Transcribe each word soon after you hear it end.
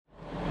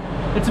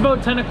It's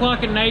about 10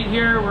 o'clock at night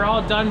here. We're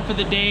all done for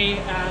the day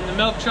and the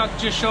milk truck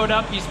just showed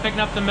up. He's picking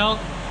up the milk.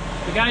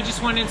 The guy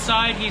just went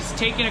inside. He's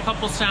taken a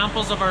couple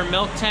samples of our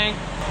milk tank.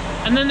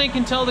 And then they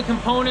can tell the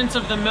components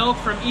of the milk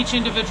from each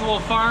individual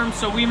farm.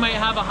 So we might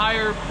have a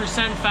higher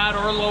percent fat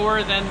or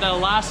lower than the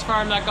last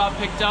farm that got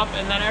picked up.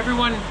 And then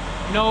everyone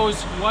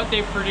knows what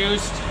they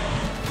produced.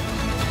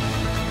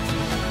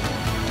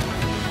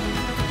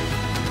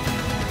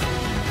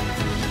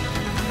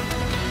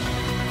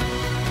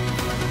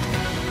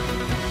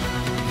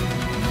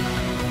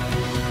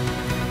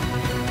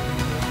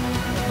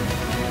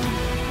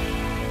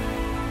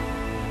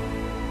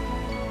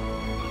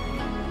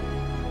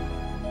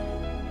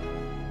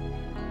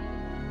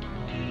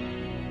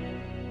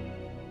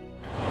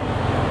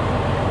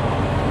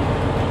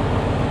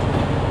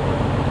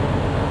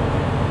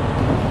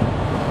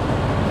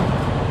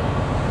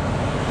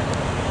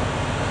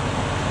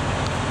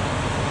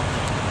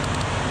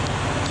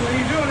 So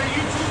you're doing a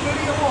YouTube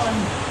video on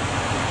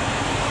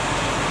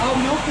how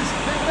milk is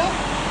picked up?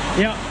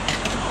 Yeah.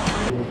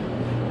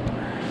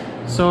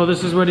 So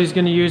this is what he's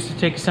going to use to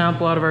take a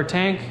sample out of our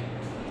tank.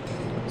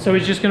 So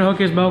he's just going to hook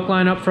his milk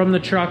line up from the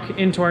truck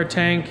into our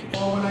tank.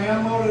 Well, when I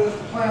unloaded at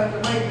the plant,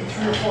 there might be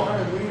 300 or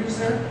 400 liters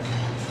there.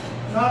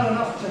 Not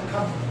enough to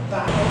come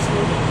back.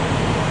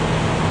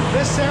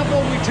 This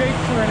sample we take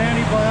for an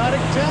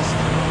antibiotic test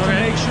to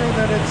make sure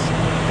that it's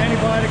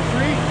antibiotic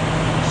free.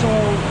 So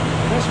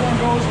this one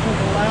goes to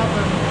the lab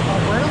in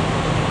Alberta,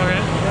 where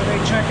they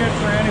check it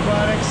for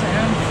antibiotics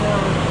and for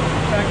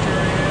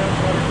bacteria,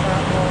 butterfat,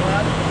 and all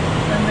that.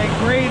 And they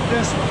grade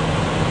this one.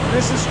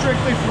 This is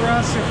strictly for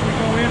us. If we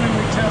go in and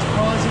we test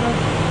positive,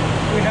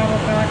 we have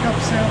a backup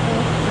sample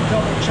to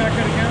double check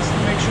it against to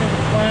make sure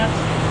the plant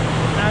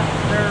at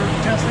their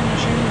testing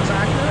machine was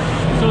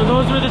accurate. So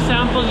those were the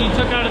samples he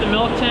took out of the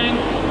milk tank.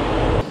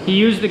 He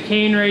used the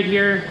cane right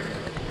here.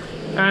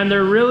 And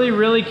they're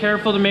really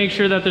careful to make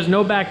sure that there's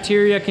no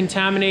bacteria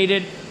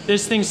contaminated.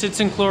 This thing sits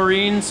in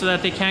chlorine so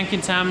that they can't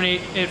contaminate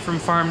it from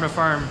farm to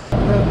farm.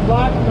 The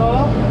black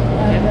knob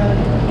and the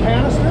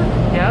canister,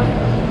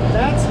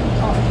 that's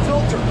a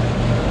filter.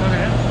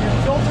 It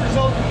filters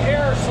out the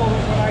air so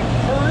that when I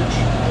purge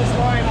this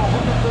line, I'll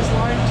hook up this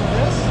line to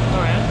this.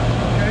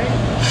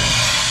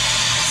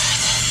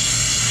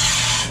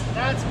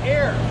 That's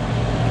air,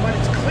 but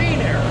it's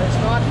clean air.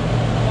 It's not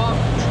off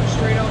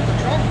straight out the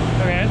truck.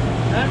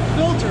 That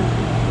filter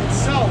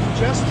itself,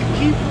 just to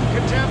keep from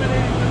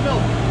contaminating the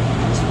milk,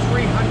 is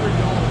 $300.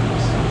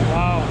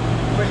 Wow.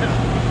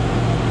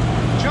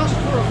 Just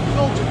for a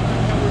filter,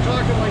 and we're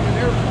talking like an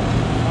air filter.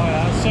 Oh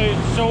yeah.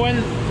 So when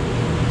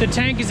the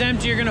tank is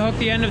empty, you're gonna hook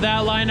the end of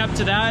that line up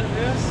to that.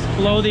 Yes.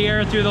 Blow the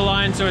air through the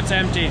line so it's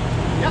empty.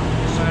 Yep.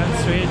 So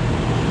that's sweet.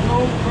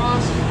 No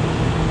cross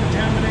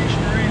contamination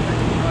or anything.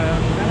 Oh yeah.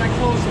 Then I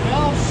close the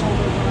valve so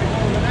that when I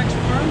go to the next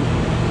farm,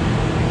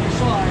 you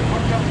saw I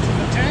hooked up to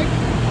the tank.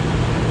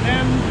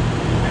 Then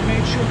I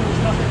made sure there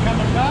was nothing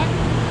coming back.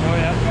 Oh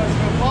yeah. Because if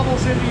it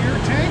bubbles into your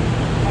tank,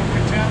 I've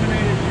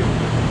contaminated you.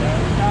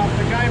 Now if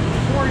the guy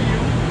before you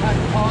had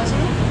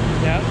positive,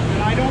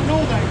 and I don't know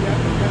that yet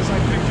because I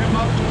picked him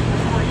up just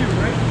before you,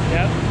 right?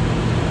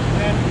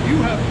 And you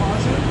have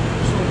positive,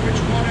 so which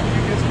one of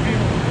you gets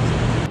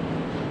penalized?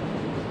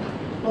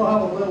 We'll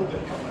have a little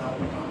bit coming out,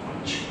 but not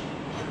much.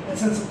 And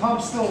since the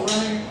pump's still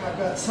running, I've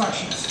got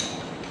suctions.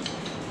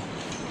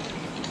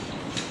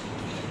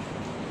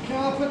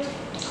 Cap it.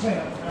 Clean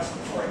up the rest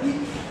before I eat.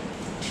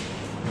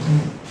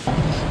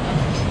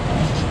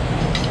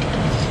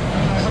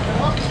 And I hook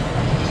it up.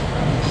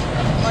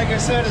 Like I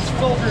said, it's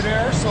filtered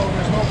air, so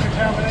there's no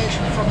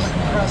contamination from the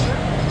compressor.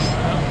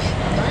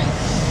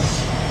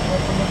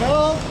 Open the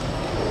valve.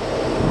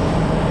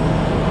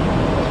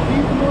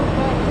 Feed the milk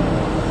back to it.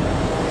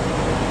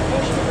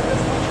 Push it to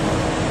this much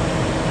more.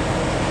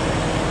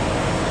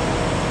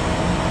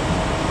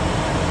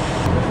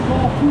 This is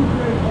all food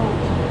grade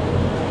hose.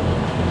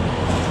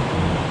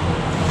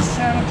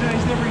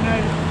 Sanitized every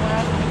night at the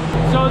plant.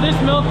 So this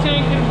milk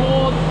tank can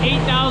hold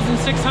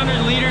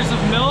 8,600 liters of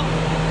milk,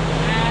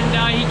 and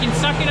he can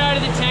suck it out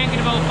of the tank at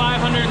about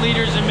 500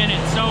 liters a minute.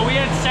 So we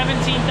had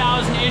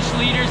 17,000-ish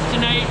liters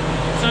tonight.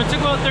 So it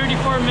took about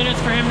 34 minutes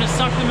for him to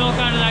suck the milk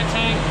out of that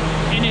tank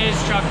into his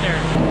truck there.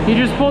 He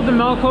just pulled the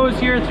milk hose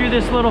here through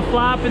this little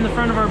flap in the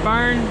front of our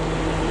barn,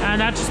 and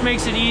that just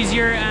makes it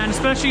easier. And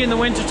especially in the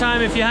winter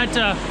time, if you had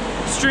to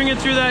string it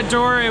through that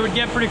door, it would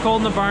get pretty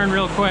cold in the barn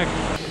real quick.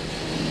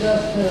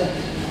 Just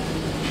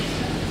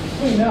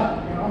clean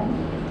up, you know.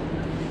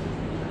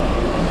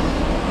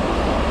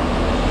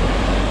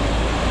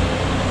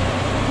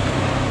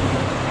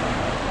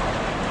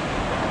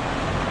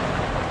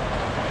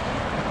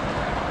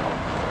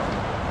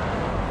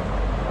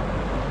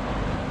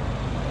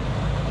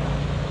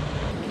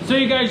 So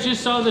you guys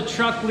just saw the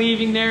truck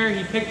leaving there.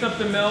 He picked up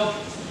the milk.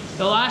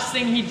 The last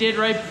thing he did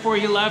right before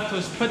he left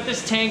was put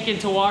this tank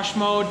into wash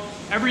mode.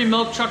 Every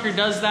milk trucker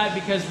does that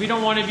because we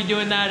don't want to be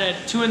doing that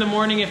at 2 in the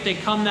morning if they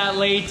come that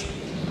late.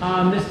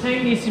 This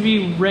tank needs to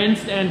be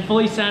rinsed and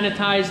fully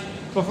sanitized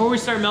before we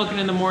start milking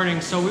in the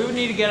morning. So we would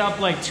need to get up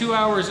like 2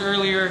 hours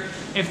earlier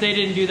if they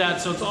didn't do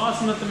that. So it's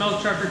awesome that the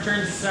milk trucker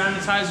turns the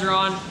sanitizer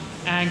on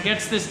and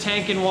gets this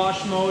tank in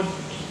wash mode.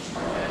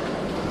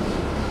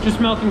 Just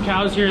milking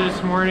cows here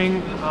this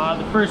morning.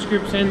 The first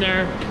group's in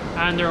there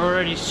and they're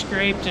already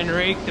scraped and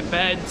raked the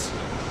beds.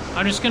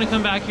 I'm just gonna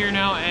come back here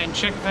now and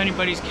check if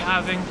anybody's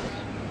calving.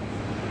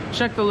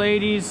 Check the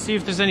ladies, see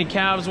if there's any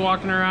calves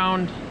walking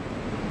around.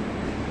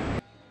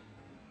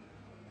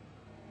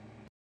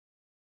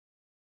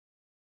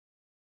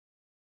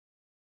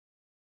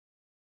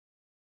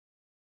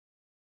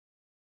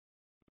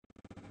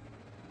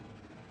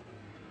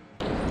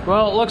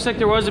 Well, it looks like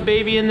there was a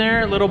baby in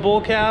there, a little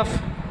bull calf.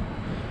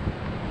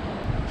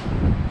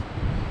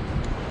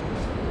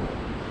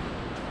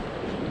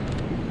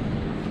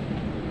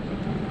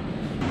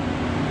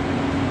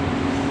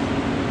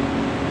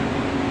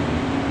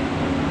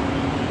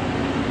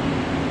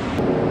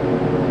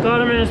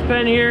 Got him in his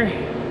pen here.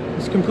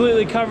 He's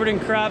completely covered in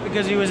crap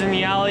because he was in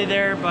the alley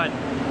there, but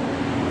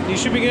he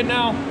should be good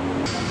now.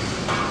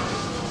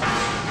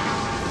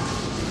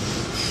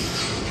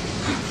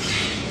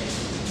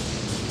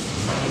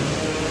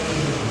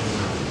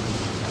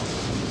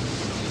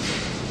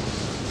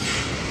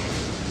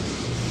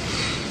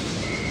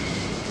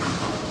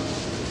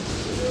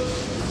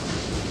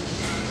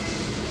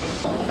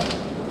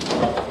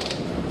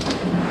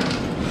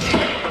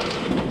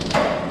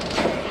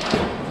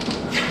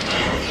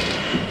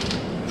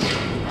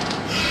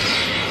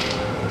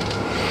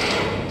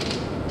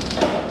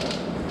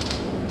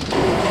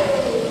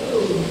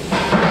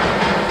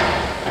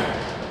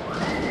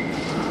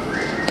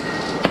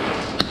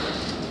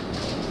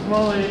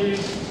 Molly.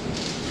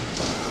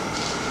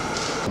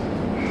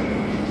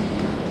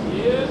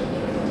 Yeah.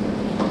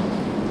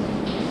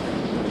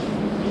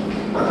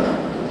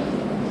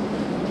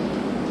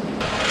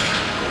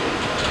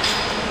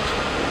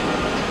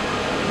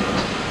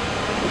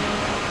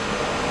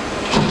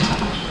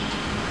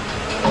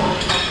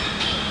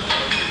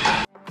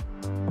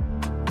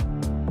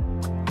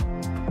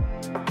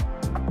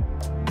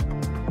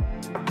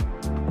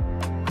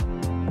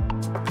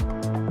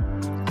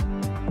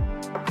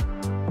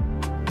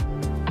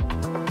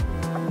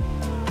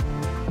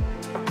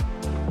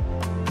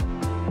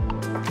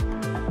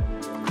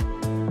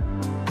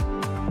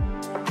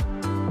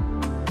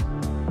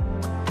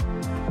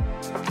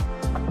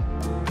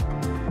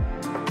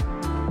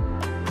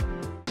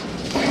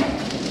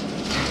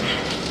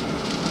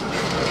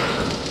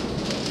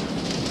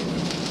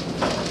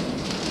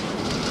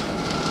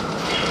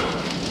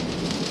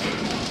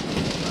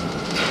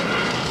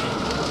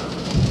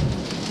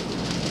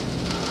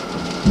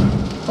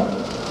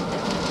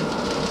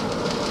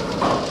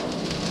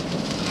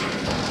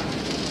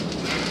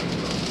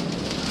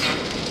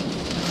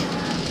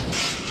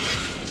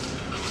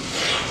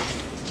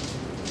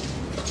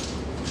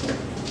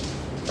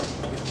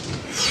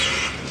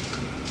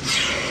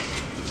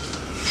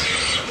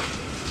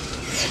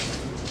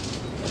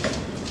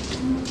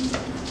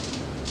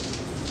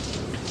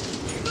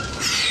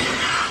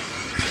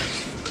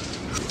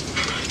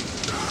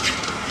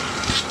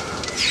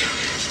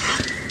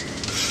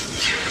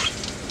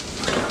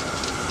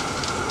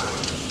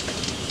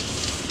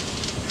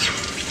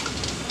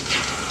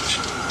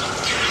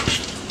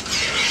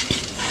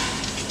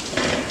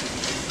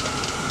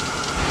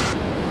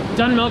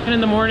 Done milking in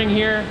the morning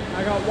here.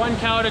 I got one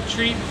cow to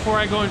treat before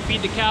I go and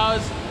feed the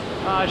cows.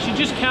 She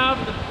just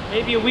calved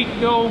maybe a week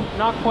ago,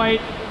 not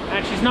quite,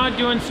 and she's not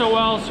doing so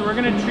well, so we're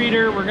gonna treat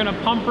her. We're gonna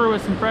pump her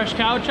with some fresh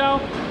cow chow,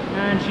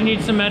 and she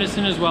needs some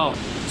medicine as well.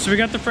 So we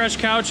got the fresh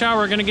cow chow,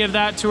 we're gonna give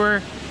that to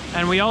her,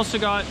 and we also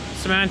got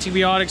some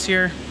antibiotics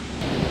here.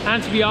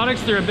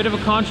 Antibiotics, they're a bit of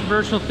a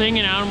controversial thing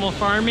in animal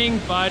farming,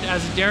 but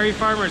as a dairy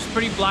farmer, it's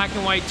pretty black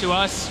and white to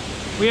us.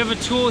 We have a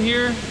tool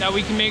here that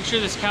we can make sure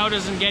this cow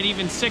doesn't get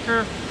even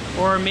sicker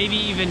or maybe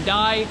even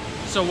die,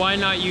 so why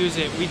not use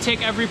it? We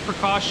take every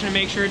precaution to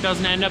make sure it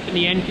doesn't end up in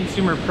the end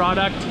consumer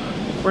product.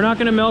 We're not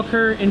gonna milk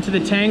her into the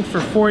tank for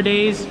 4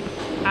 days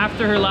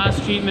after her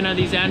last treatment of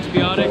these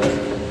antibiotics,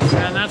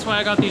 and that's why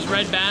I got these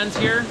red bands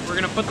here. We're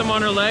gonna put them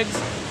on her legs,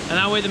 and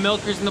that way the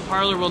milkers in the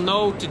parlor will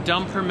know to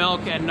dump her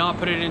milk and not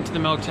put it into the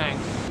milk tank.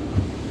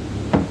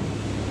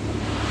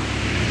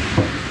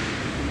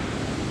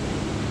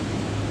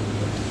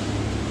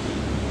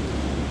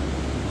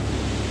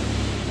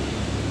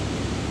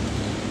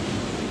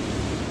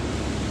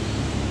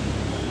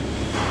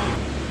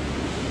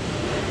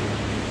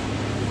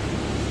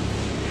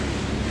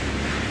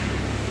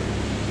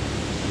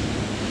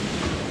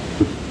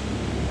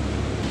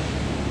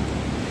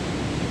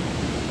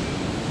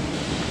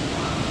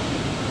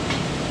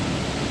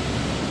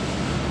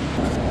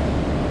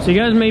 So you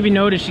guys maybe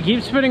noticed she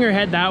keeps putting her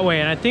head that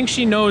way, and I think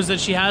she knows that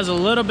she has a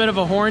little bit of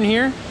a horn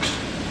here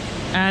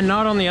and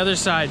not on the other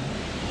side.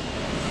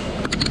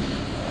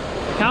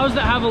 Cows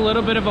that have a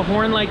little bit of a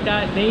horn like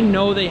that, they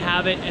know they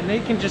have it and they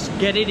can just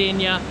get it in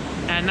ya,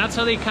 and that's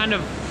how they kind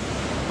of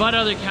butt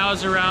other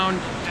cows around,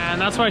 and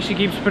that's why she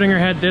keeps putting her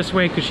head this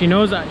way, because she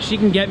knows that she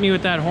can get me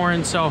with that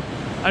horn, so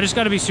I just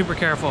got to be super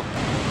careful.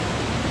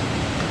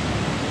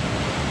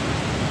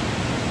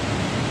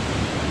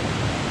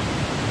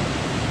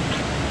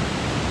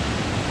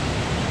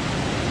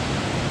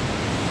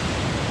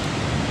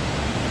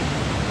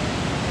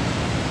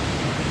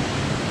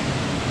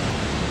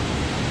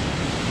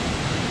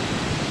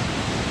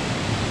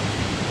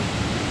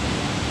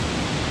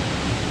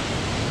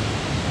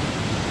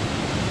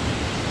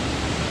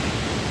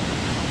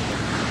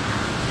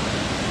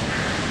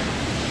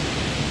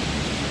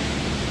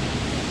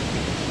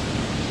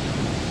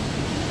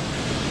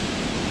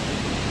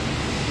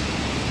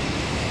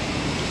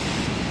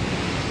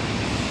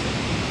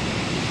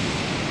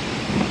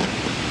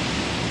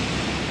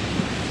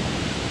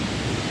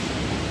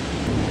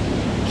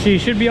 She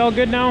should be all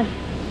good now.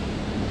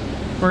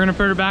 We're gonna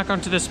put her back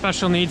onto the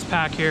special needs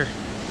pack here.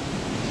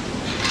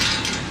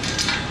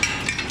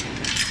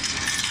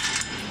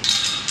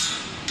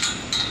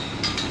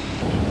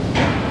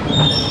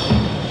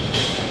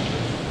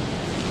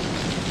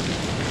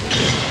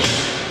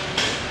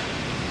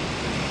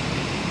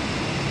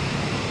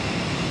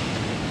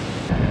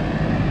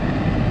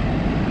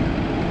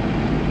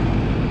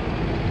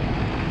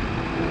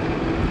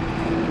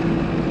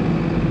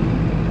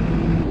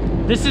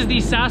 This is the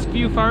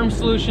Saskview Farm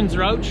Solutions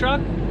route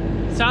truck.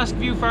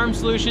 Saskview Farm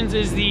Solutions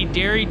is the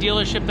dairy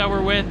dealership that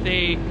we're with.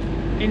 They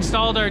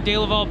installed our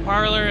DeLaval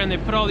parlor and they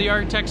put all the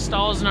Architect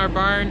stalls in our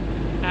barn,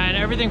 and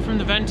everything from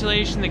the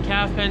ventilation, the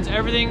calf pens,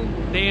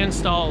 everything they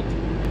installed.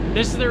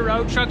 This is their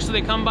route truck, so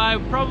they come by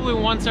probably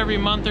once every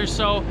month or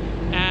so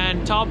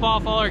and top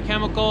off all our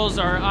chemicals,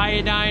 our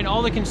iodine,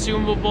 all the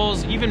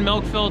consumables, even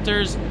milk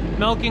filters,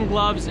 milking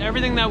gloves,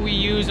 everything that we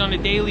use on a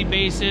daily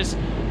basis,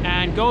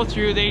 and go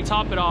through, they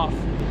top it off.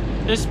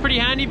 This is pretty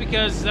handy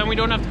because then we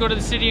don't have to go to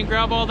the city and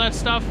grab all that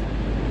stuff.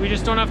 We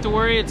just don't have to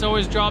worry, it's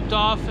always dropped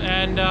off,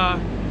 and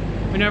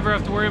we never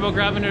have to worry about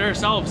grabbing it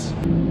ourselves.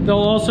 They'll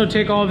also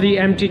take all of the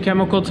empty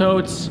chemical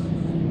totes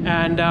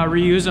and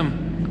reuse them.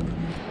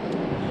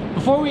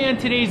 Before we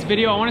end today's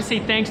video, I want to say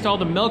thanks to all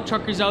the milk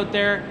truckers out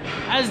there.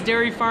 As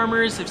dairy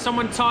farmers, if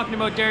someone's talking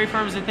about dairy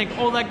farmers, they think,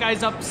 oh, that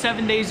guy's up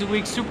 7 days a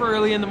week, super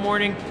early in the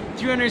morning,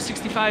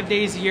 365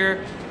 days a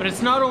year. But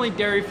it's not only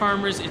dairy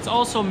farmers, it's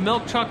also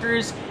milk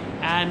truckers.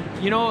 And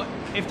you know,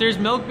 if there's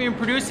milk being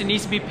produced, it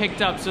needs to be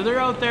picked up. So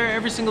they're out there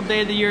every single day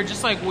of the year,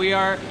 just like we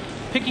are,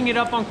 picking it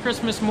up on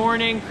Christmas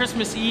morning,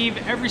 Christmas Eve,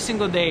 every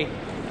single day.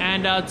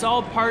 And it's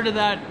all part of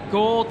that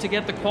goal to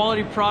get the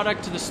quality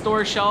product to the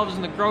store shelves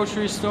in the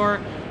grocery store.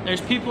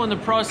 There's people in the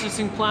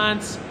processing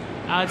plants.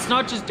 It's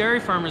not just dairy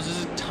farmers,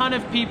 there's a ton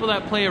of people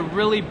that play a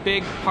really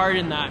big part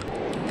in that.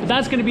 But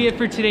that's gonna be it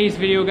for today's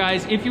video,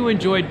 guys. If you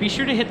enjoyed, be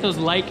sure to hit those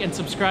like and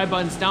subscribe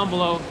buttons down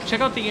below.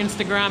 Check out the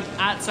Instagram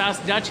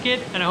 @SaskDutchKid,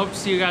 and I hope to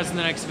see you guys in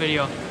the next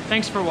video.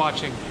 Thanks for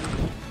watching.